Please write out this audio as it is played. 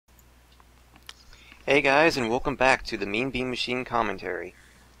Hey guys, and welcome back to the Mean Bean Machine commentary.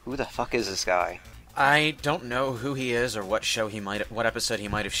 Who the fuck is this guy? I don't know who he is or what episode he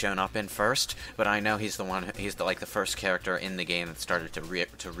might have shown up in first, but I know he's the first character in the game that started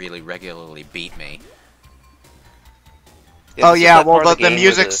to really regularly beat me. Yeah, this is that part of the game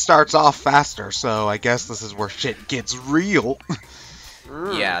music where starts off faster, so I guess this is where shit gets real.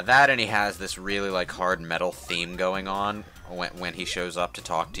 Yeah, that and he has this really hard metal theme going on when he shows up to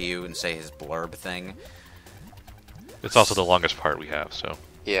talk to you and say his blurb thing. It's also the longest part we have, so...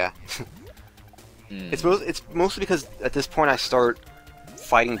 Yeah. It's mostly because at this point I start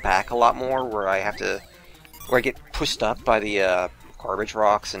fighting back a lot more, where I get pushed up by the garbage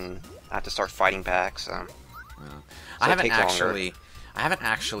rocks and I have to start fighting back, so I it takes longer. I haven't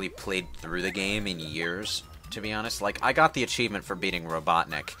actually played through the game in years, to be honest. Like, I got the achievement for beating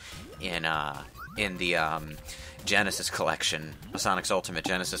Robotnik in the Genesis collection, Sonic's Ultimate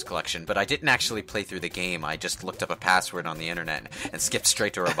Genesis collection, but I didn't actually play through the game. I just looked up a password on the internet and skipped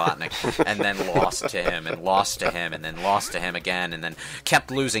straight to Robotnik, and then lost to him, and lost to him, and then lost to him again, and then kept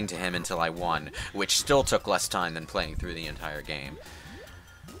losing to him until I won, which still took less time than playing through the entire game.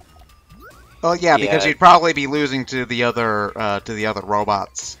 Well, yeah, because you'd probably be losing to the other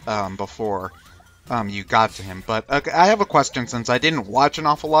robots before you got to him. But I have a question, since I didn't watch an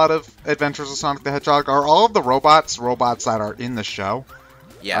awful lot of Adventures of Sonic the Hedgehog. Are all of the robots that are in the show?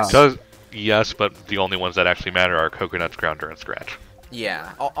 Yes. Yes, but the only ones that actually matter are Coconut, Grounder, and Scratch.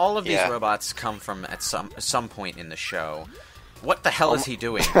 Yeah, all of these robots come from at some point in the show. What the hell is he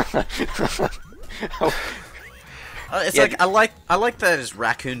doing? It's I like that his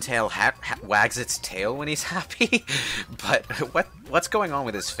raccoon tail wags its tail when he's happy, but what's going on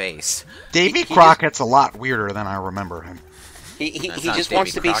with his face? Davy Crockett's a lot weirder than I remember him. He just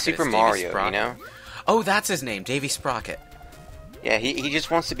wants to be Super Mario, you know? Oh, that's his name, Davy Sprocket. Yeah, he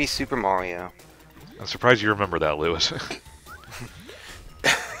just wants to be Super Mario. I'm surprised you remember that, Lewis.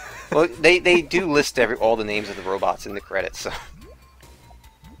 Well, they do list all the names of the robots in the credits, so...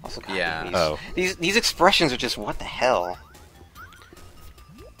 Also, God, these expressions are just, what the hell?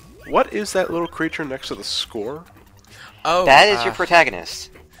 What is that little creature next to the score? Oh, that is your protagonist.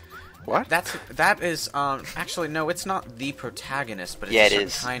 What? That is actually no, it's not the protagonist, but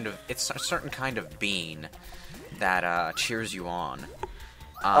it's a certain kind of bean that cheers you on.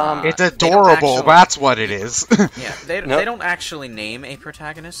 It's adorable. That's what it is. Yeah, they don't actually name a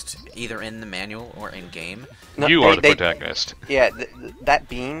protagonist either in the manual or in game. No, you are the protagonist. Yeah, that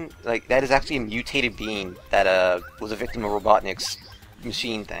bean, that is actually a mutated bean that was a victim of Robotnik's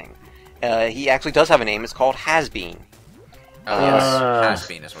machine thing. He actually does have a name. It's called Has-Bean. Yes,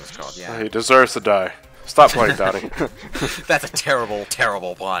 Has-Bean is what it's called. Yeah, he deserves to die. Stop playing, Donnie. That's a terrible,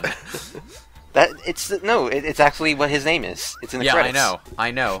 terrible pun. It's actually what his name is. It's in the credits. Yeah,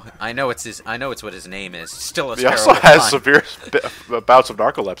 I know it's what his name is. Still a he terrible also has pun. severe bouts of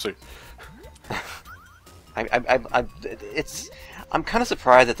narcolepsy. I'm kind of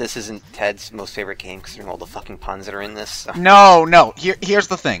surprised that this isn't Ted's most favorite game, considering all the fucking puns that are in this. So. No. Here's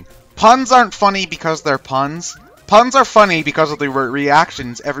the thing. Puns aren't funny because they're puns. Puns are funny because of the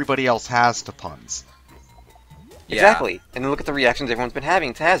reactions everybody else has to puns. Yeah. Exactly. And look at the reactions everyone's been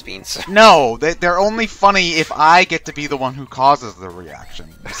having to has-beens. No, they're only funny if I get to be the one who causes the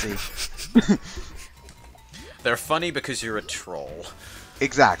reaction, you see? They're funny because you're a troll.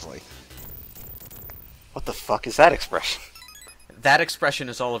 Exactly. What the fuck is that expression? That expression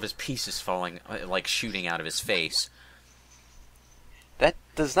is all of his pieces falling, shooting out of his face. That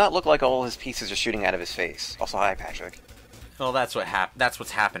does not look like all his pieces are shooting out of his face. Also, hi, Patrick. Well, that's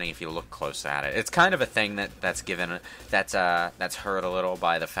what's happening if you look close at it. It's kind of a thing that's hurt a little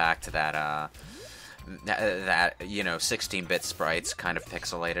by the fact that 16-bit sprites kind of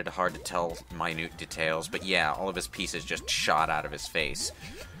pixelated, hard to tell minute details. But yeah, all of his pieces just shot out of his face.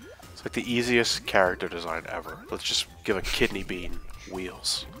 It's like the easiest character design ever. Let's just give a kidney bean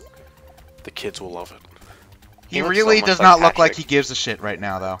wheels. The kids will love it. He really does not look like he gives a shit right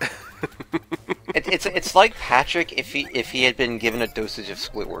now, though. It's like Patrick if he had been given a dosage of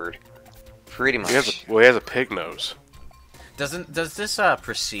Squidward. Pretty much. He has a pig nose. Does this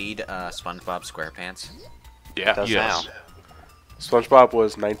precede SpongeBob SquarePants? Yeah. It does Yes. now. SpongeBob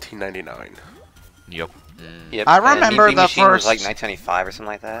was 1999. Yep. Yep. I remember Mean Bean the Machine was first- like 1995 or something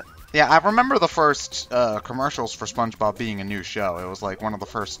like that. Yeah, I remember the first commercials for SpongeBob being a new show. It was like one of the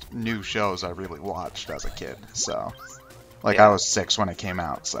first new shows I really watched as a kid. So, I was 6 when it came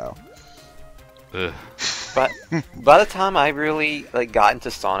out. So, Ugh. But by the time I really got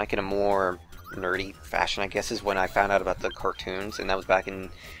into Sonic in a more nerdy fashion, I guess, is when I found out about the cartoons, and that was back in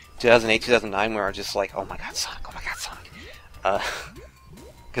 2008, 2009, where I was just like, oh my god, Sonic, oh my god, Sonic.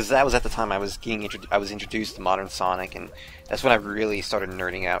 because that was at the time I was I was introduced to modern Sonic, and that's when I really started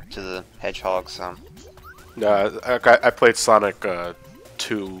nerding out to the Hedgehog. So I played Sonic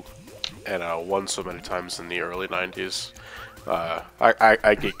 2 and 1 so many times in the early 90s. I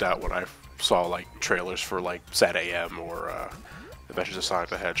geeked out when I saw like trailers for like Sat AM or Adventures of Sonic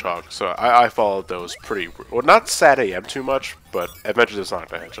the Hedgehog. So I followed those pretty well, not Sat AM too much, but Adventures of Sonic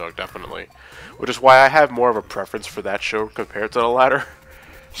the Hedgehog definitely. Which is why I have more of a preference for that show compared to the latter.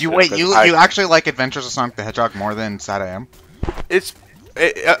 You actually like Adventures of Sonic the Hedgehog more than Sat AM?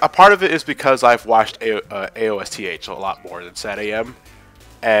 A part of it is because I've watched AOSTH a lot more than Sat AM,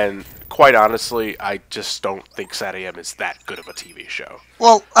 and quite honestly, I just don't think Sat AM is that good of a TV show.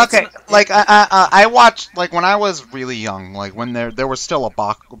 Well, okay, I watched, like, when I was really young, like, when there was still a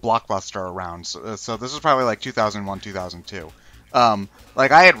Blockbuster around, so this was probably, like, 2001, 2002.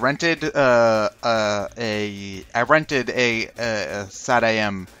 Like, I had rented a Sat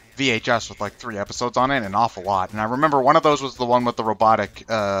AM VHS with like 3 episodes on it, an awful lot. And I remember one of those was the one with the robotic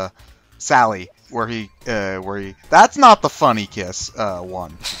Sally, where he that's not the funny kiss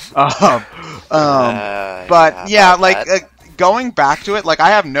one. But yeah, like going back to it, like I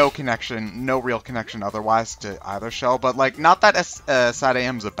have no real connection otherwise to either show. But like, not that Sat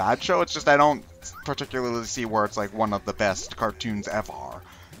AM's a bad show. It's just I don't particularly see where it's like one of the best cartoons ever,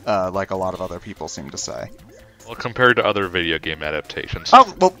 like a lot of other people seem to say. Well, compared to other video game adaptations.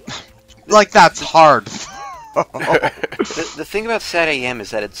 Oh, well, like, that's hard. The thing about Sat AM is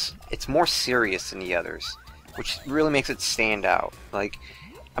that it's more serious than the others, which really makes it stand out. Like,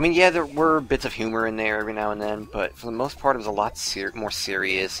 I mean, yeah, there were bits of humor in there every now and then, but for the most part, it was a lot more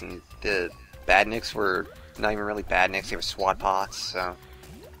serious, and the badniks were not even really badniks; they were SWAT pots. So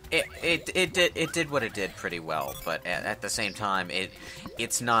it did what it did pretty well, but at the same time,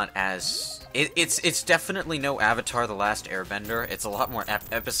 it's not as it's definitely no Avatar: The Last Airbender. It's a lot more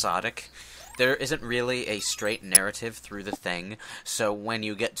episodic. There isn't really a straight narrative through the thing, so when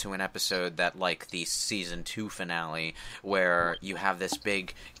you get to an episode that, like the Season 2 finale, where you have this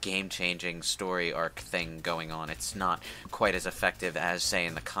big game-changing story arc thing going on, it's not quite as effective as, say,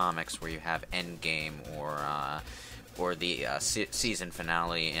 in the comics, where you have Endgame or the season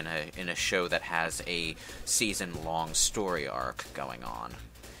finale in a show that has a season-long story arc going on.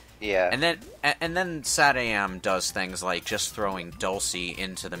 yeah, And then Sat AM does things like just throwing Dulcie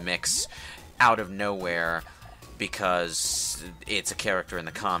into the mix out of nowhere because it's a character in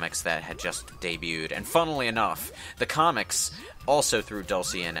the comics that had just debuted. And funnily enough, the comics also threw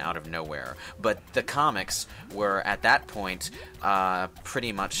Dulcie in out of nowhere. But the comics were, at that point,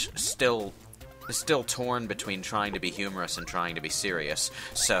 pretty much still torn between trying to be humorous and trying to be serious.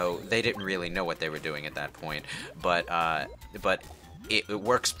 So they didn't really know what they were doing at that point. But it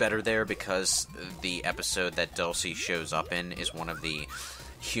works better there because the episode that Dulcie shows up in is one of the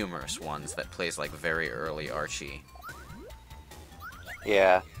humorous ones that plays like very early Archie.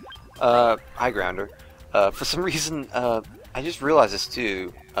 yeah. Hi, Grounder. For some reason, I just realized this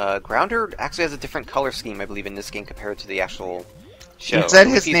too. Grounder actually has a different color scheme, I believe, in this game compared to the actual show. He said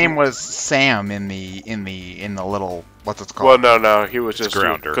his name was Sam in the little, what's it called? Well, no, he was just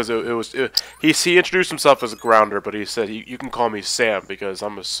Grounder. because he introduced himself as a Grounder, but he said you can call me Sam because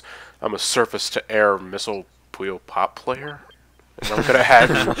I'm a surface to air missile wheel pop player, and I'm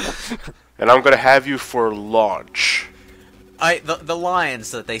gonna have you for launch. The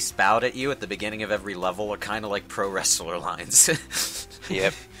lines that they spout at you at the beginning of every level are kind of like pro wrestler lines.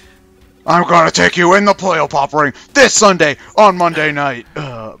 Yep. I'm gonna take you in the Play Pop ring this Sunday on Monday night.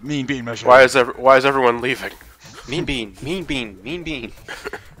 Mean Bean Mission. Why is everyone leaving? Mean Bean, Mean Bean, Mean Bean.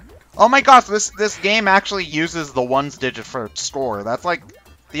 Oh my gosh, this game actually uses the ones digit for score. That's like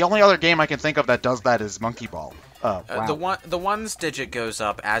the only other game I can think of that does that is Monkey Ball. Wow. The ones digit goes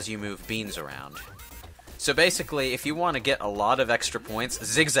up as you move beans around. So basically, if you want to get a lot of extra points,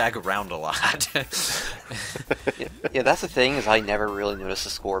 zigzag around a lot. Yeah, that's the thing, is I never really notice the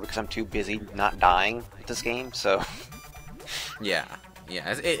score because I'm too busy not dying at this game, so... Yeah.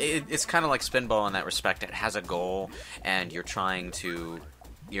 It's kind of like Spinball in that respect. It has a goal, and you're trying to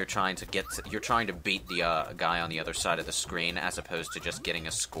beat the guy on the other side of the screen, as opposed to just getting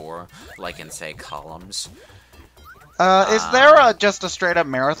a score, like in, say, Columns. Is there just a straight-up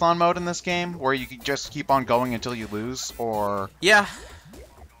marathon mode in this game, where you can just keep on going until you lose, or...? Yeah.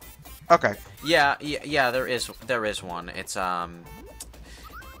 Okay. Yeah, there is one. It's, I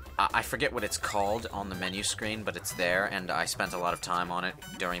forget what it's called on the menu screen, but it's there, and I spent a lot of time on it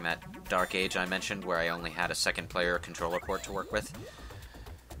during that dark age I mentioned, where I only had a second-player controller port to work with.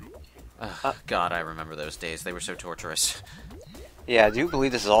 God, I remember those days. They were so torturous. Yeah, I do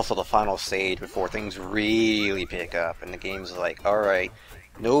believe this is also the final stage before things really pick up, and the game's like, alright,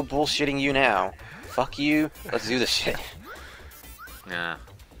 No bullshitting you now. Fuck you. Let's do this shit. Yeah.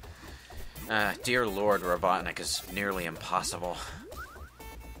 Dear Lord, Robotnik is nearly impossible.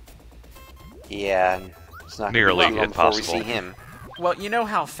 Yeah, it's not Nearly gonna be long before we impossible. see him. Well, you know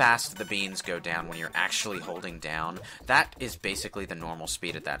how fast the beans go down when you're actually holding down? That is basically the normal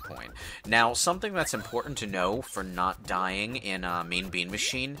speed at that point. Now, something that's important to know for not dying in a Mean Bean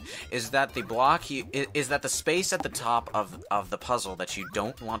Machine is that the the space at the top of the puzzle that you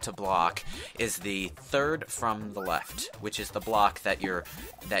don't want to block is the third from the left, which is the block that your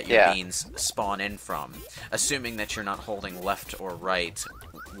beans spawn in from, assuming that you're not holding left or right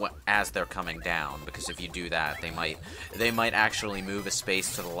as they're coming down, because if you do that, they might actually move a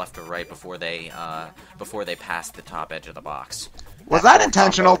space to the left or right before they pass the top edge of the box. Was that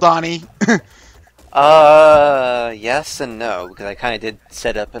intentional, Donnie? Yes and no, because I kind of did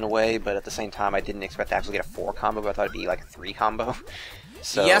set up in a way, but at the same time, I didn't expect to actually get a 4 combo, but I thought it'd be like a 3 combo.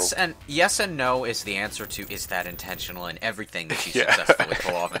 So yes and no is the answer to is that intentional in everything that you successfully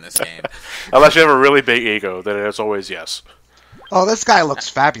pull off in this game. Unless you have a really big ego, then it's always yes. Oh, this guy looks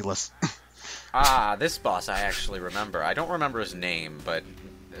fabulous. This boss I actually remember. I don't remember his name, but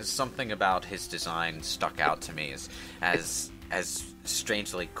something about his design stuck out to me as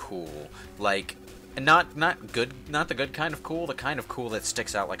strangely cool. Like, not the good kind of cool, the kind of cool that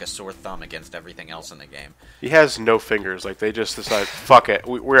sticks out like a sore thumb against everything else in the game. He has no fingers. Like, they just decide, fuck it,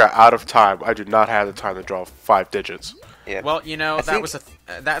 we're out of time. I do not have the time to draw 5 digits. Yeah. Well, you know,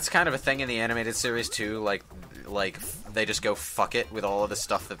 that's kind of a thing in the animated series too. Like they just go fuck it with all of the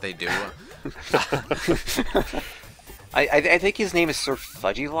stuff that they do. I think his name is Sir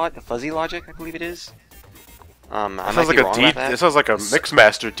Fuzzy Logic, I believe it is. I might Sounds be like wrong about that. This sounds like a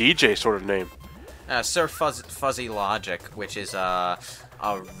Mixmaster DJ sort of name. Sir Fuzzy Logic, which is a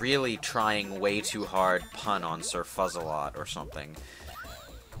really trying way too hard pun on Sir Fuzzalot or something.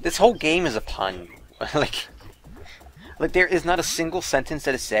 This whole game is a pun. like there is not a single sentence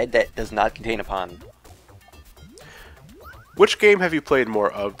that is said that does not contain a pun. Which game have you played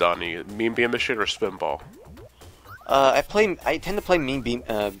more of, Donnie? Mean Bean Machine or Spinball? I tend to play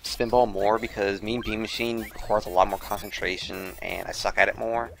Spinball more because Mean Bean Machine requires a lot more concentration and I suck at it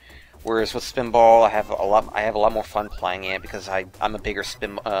more. Whereas with Spinball, I have a lot more fun playing it because I'm a bigger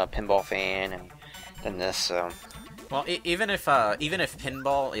pinball fan than this. So. Well, even if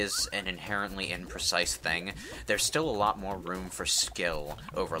pinball is an inherently imprecise thing, there's still a lot more room for skill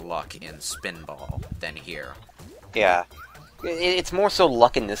over luck in Spinball than here. Yeah. It's more so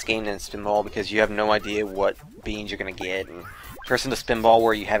luck in this game than Spinball because you have no idea what beans you're going to get. And versus the Spinball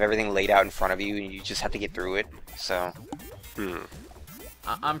where you have everything laid out in front of you and you just have to get through it. So.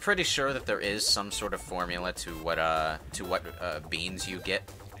 I'm pretty sure that there is some sort of formula to what beans you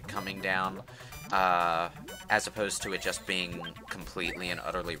get coming down, as opposed to it just being completely and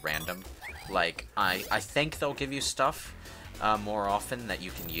utterly random. Like, I think they'll give you stuff more often that you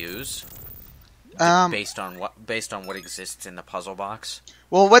can use. Based on what exists in the puzzle box.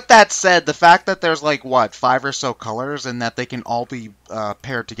 Well, with that said, the fact that there's like 5 or so colors and that they can all be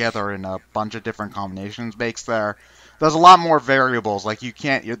paired together in a bunch of different combinations makes there's a lot more variables. Like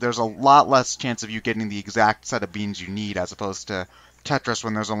there's a lot less chance of you getting the exact set of beans you need as opposed to Tetris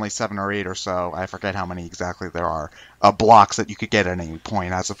when there's only 7 or 8 or so. I forget how many exactly there are blocks that you could get at any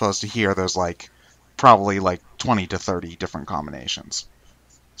point. As opposed to here, there's probably 20 to 30 different combinations.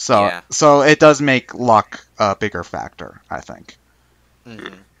 So it does make luck a bigger factor, I think.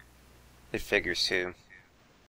 Mm-hmm. It figures too.